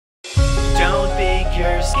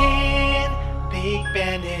your skin, big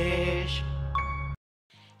bandage.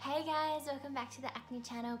 Hey guys, welcome back to the Acne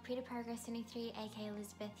channel. Pretty Progress 23, aka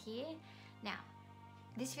Elizabeth here. Now,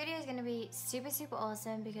 this video is going to be super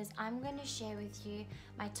awesome because I'm going to share with you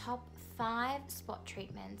my top 5 spot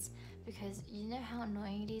treatments, because you know how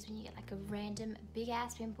annoying it is when you get like a random big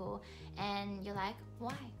ass pimple and you're like,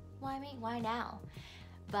 why me, why now?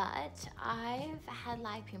 But I've had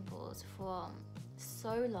like pimples for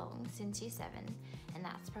so long, since year 7, and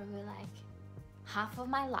that's probably like half of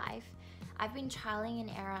my life. I've been trialing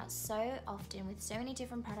and error so often with so many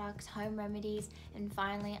different products, home remedies, and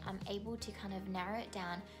finally I'm able to kind of narrow it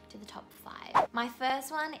down to the top 5. My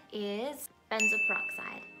first one is benzoyl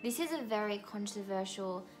peroxide. This is a very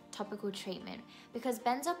controversial topical treatment because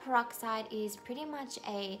benzoyl peroxide is pretty much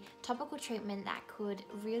a topical treatment that could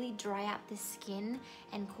really dry out the skin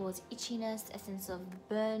and cause itchiness, a sense of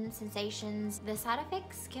burn sensations. The side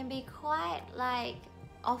effects can be quite like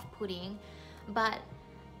off-putting, but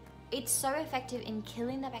it's so effective in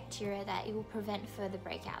killing the bacteria that it will prevent further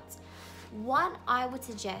breakouts. What I would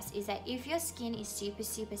suggest is that if your skin is super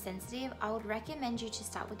sensitive, I would recommend you to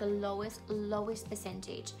start with the lowest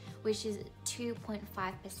percentage, which is 2.5%.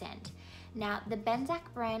 Now, the Benzac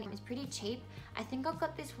brand is pretty cheap. I think I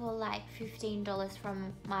got this for like $15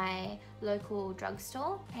 from my local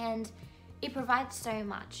drugstore, and it provides so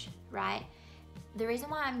much, right? The reason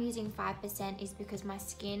why I'm using 5% is because my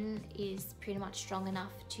skin is pretty much strong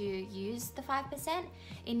enough to use the 5%.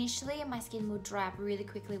 Initially, my skin would dry up really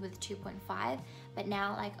quickly with 2.5, but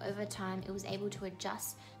now like over time, it was able to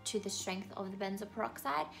adjust to the strength of the benzoyl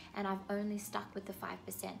peroxide, and I've only stuck with the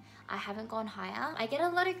 5%. I haven't gone higher. I get a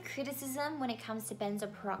lot of criticism when it comes to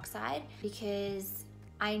benzoyl peroxide because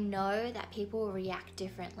I know that people react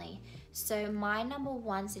differently. So my number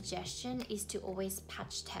 1 suggestion is to always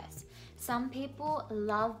patch test. Some people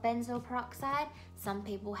love benzoyl peroxide, some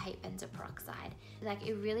people hate benzoyl peroxide. Like,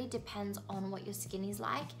 it really depends on what your skin is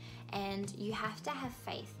like, and you have to have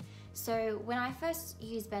faith. So when I first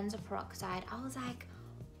used benzoyl peroxide, I was like,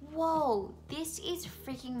 whoa, this is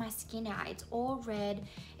freaking my skin out. It's all red.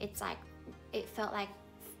 It's like, it felt like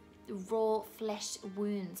raw flesh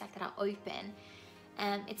wounds like that are open.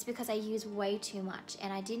 It's because I use way too much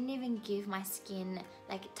and I didn't even give my skin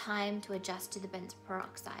like time to adjust to the benzoyl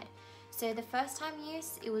peroxide. So the first time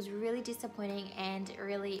use, it was really disappointing and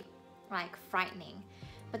really like frightening.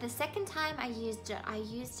 But the second time I used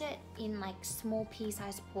it in like small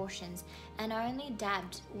pea-sized portions, and I only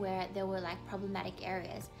dabbed where there were like problematic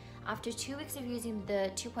areas. After 2 weeks of using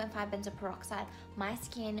the 2.5 benzoyl peroxide, my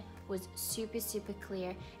skin was super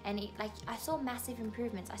clear, and I saw massive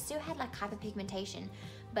improvements. I still had like hyperpigmentation,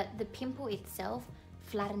 but the pimple itself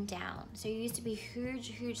flattened down. So it used to be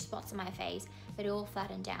huge spots on my face, but it all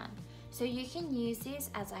flattened down. So you can use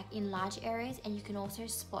this as like in large areas, and you can also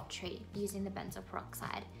spot treat using the benzoyl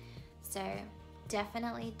peroxide. So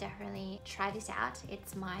definitely try this out.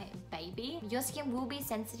 It's my baby. Your skin will be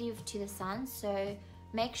sensitive to the sun, so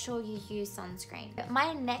make sure you use sunscreen.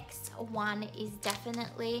 My next one is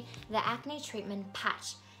definitely the Acne Treatment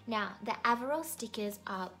Patch. Now, the Avaralle stickers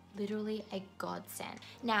are literally a godsend.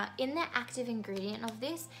 Now, in the active ingredient of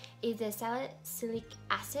this is the salicylic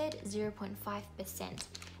acid, 0.5%.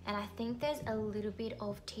 And I think there's a little bit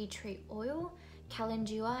of tea tree oil,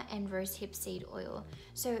 calendula, and rosehip seed oil.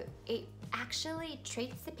 So it actually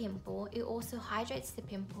treats the pimple, it also hydrates the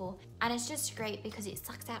pimple, and it's just great because it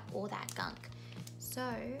sucks out all that gunk. So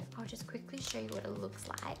I'll just quickly show you what it looks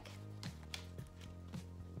like.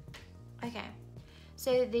 Okay,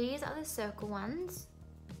 so these are the circle ones.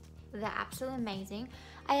 They're absolutely amazing.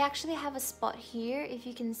 I actually have a spot here, if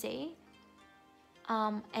you can see,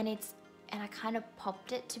 and I kind of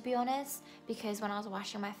popped it, to be honest, because when I was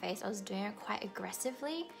washing my face, I was doing it quite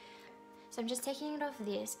aggressively. So I'm just taking it off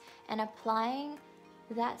this and applying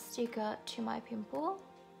that sticker to my pimple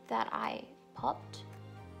that I popped.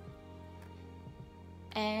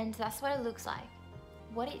 And that's what it looks like.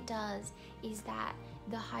 What it does is that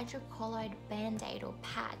the hydrocolloid band-aid or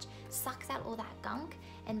patch sucks out all that gunk,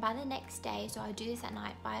 and by the next day, so I do this at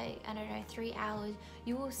night, by, I don't know, 3 hours,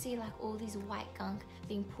 you will see like all these white gunk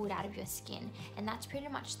being pulled out of your skin, and that's pretty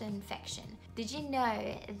much the infection. Did you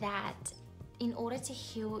know that in order to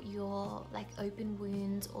heal your like open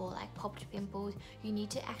wounds or like popped pimples, you need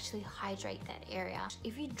to actually hydrate that area?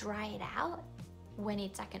 If you dry it out when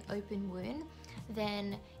it's like an open wound,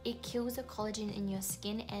 then it kills the collagen in your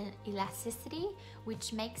skin and elasticity,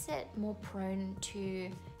 which makes it more prone to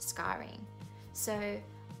scarring. So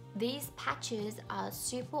these patches are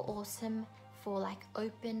super awesome for like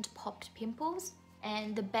opened popped pimples.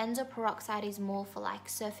 And the benzoyl peroxide is more for like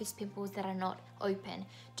surface pimples that are not open.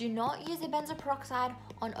 Do not use the benzoyl peroxide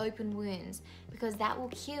on open wounds because that will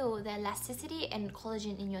kill the elasticity and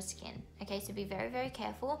collagen in your skin. Okay, so be very, very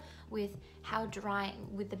careful with how drying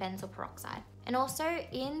with the benzoyl peroxide. And also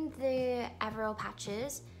in the Avaralle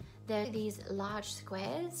patches, there are these large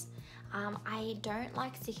squares. I don't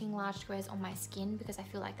like sticking large squares on my skin because I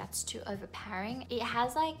feel like that's too overpowering. It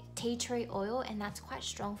has like tea tree oil and that's quite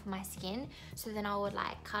strong for my skin. So then I would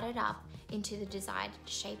like cut it up into the desired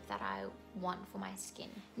shape that I want for my skin.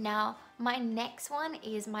 Now, my next one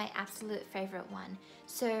is my absolute favorite one.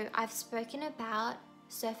 So I've spoken about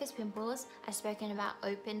surface pimples, I've spoken about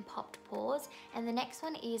open popped pores, and the next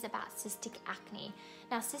one is about cystic acne.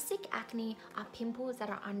 Now, cystic acne are pimples that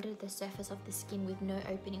are under the surface of the skin with no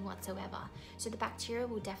opening whatsoever. So the bacteria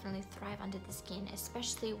will definitely thrive under the skin,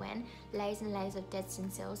 especially when layers and layers of dead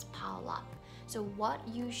skin cells pile up. So what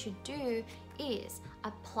you should do is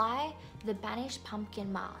apply the banished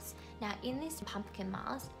pumpkin mask. Now, in this pumpkin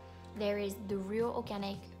mask, there is the real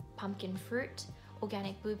organic pumpkin fruit,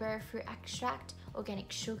 organic blueberry fruit extract,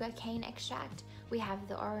 organic sugar cane extract, we have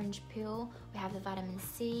the orange peel, we have the vitamin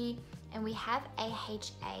C, and we have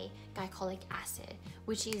AHA, glycolic acid,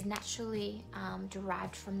 which is naturally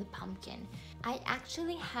derived from the pumpkin. I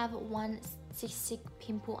actually have one cystic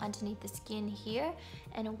pimple underneath the skin here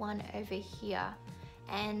and one over here.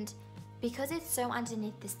 And because it's so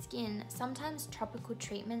underneath the skin, sometimes tropical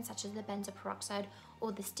treatments such as the benzoyl peroxide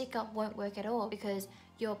or the sticker won't work at all because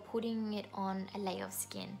you're putting it on a layer of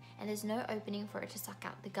skin and there's no opening for it to suck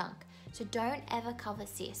out the gunk. So don't ever cover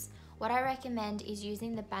cis. What I recommend is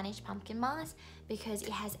using the banished pumpkin mask because it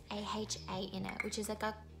has AHA in it, which is like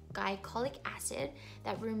a glycolic acid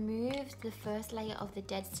that removes the first layer of the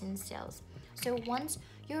dead skin cells. So once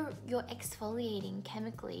you're exfoliating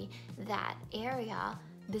chemically that area,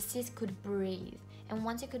 the cyst could breathe, and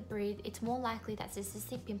once it could breathe, it's more likely that the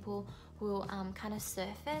cystic pimple will kind of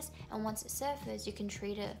surface, and once it surfaces, you can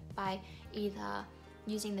treat it by either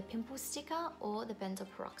using the pimple sticker or the benzoyl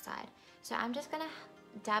peroxide. So I'm just gonna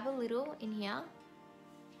dab a little in here,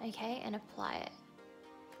 okay, and apply it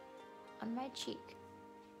on my cheek.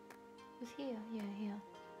 It was here, yeah, here.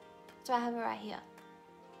 So I have it right here,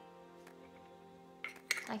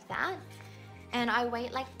 like that. And I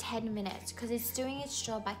wait like 10 minutes because it's doing its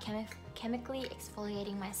job by chemically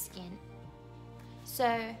exfoliating my skin.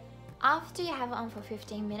 So after you have it on for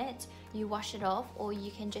 15 minutes, you wash it off, or you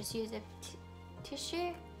can just use a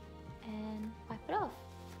tissue and wipe it off.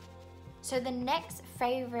 So the next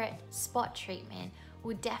favorite spot treatment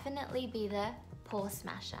would definitely be the pore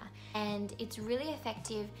smasher, and it's really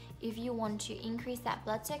effective if you want to increase that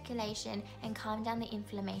blood circulation and calm down the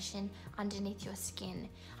inflammation underneath your skin.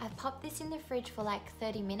 I've popped this in the fridge for like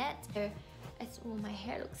 30 minutes. So oh, my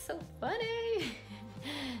hair looks so funny.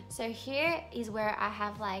 So here is where I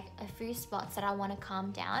have like a few spots that I want to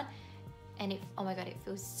calm down, and oh my god, it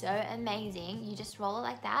feels so amazing. You just roll it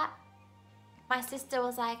like that. My sister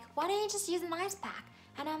was like, why don't you just use an ice pack?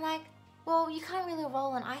 And I'm like, well, you can't really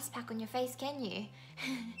roll an ice pack on your face, can you?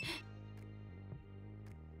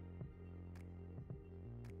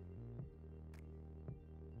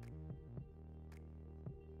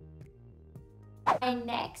 My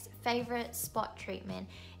next favorite spot treatment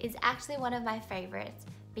is actually one of my favorites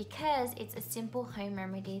because it's a simple home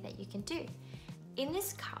remedy that you can do. In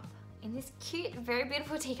this cup, in this cute, very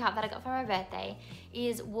beautiful teacup that I got for my birthday,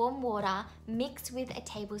 is warm water mixed with a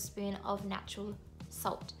tablespoon of natural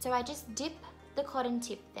salt. So I just dip the cotton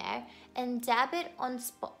tip there and dab it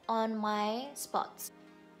on my spots.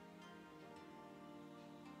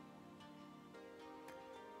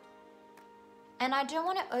 And I don't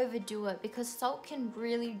want to overdo it because salt can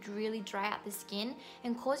really dry out the skin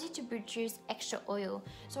and cause you to produce extra oil.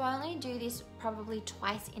 So I only do this probably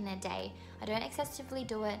twice in a day. I don't excessively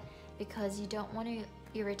do it because you don't want to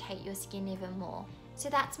irritate your skin even more. So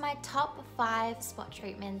that's my top 5 spot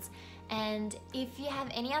treatments, and if you have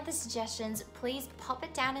any other suggestions, please pop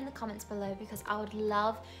it down in the comments below because I would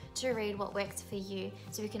love to read what works for you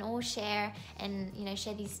so we can all share and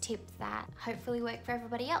share these tips that hopefully work for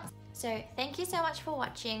everybody else. So thank you so much for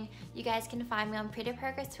watching. You guys can find me on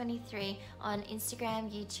PrettyProgress23 on Instagram,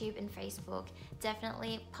 YouTube and Facebook.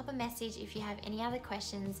 Definitely pop a message if you have any other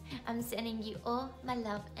questions. I'm sending you all my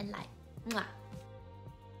love and light. Mwah.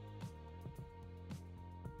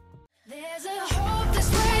 There's a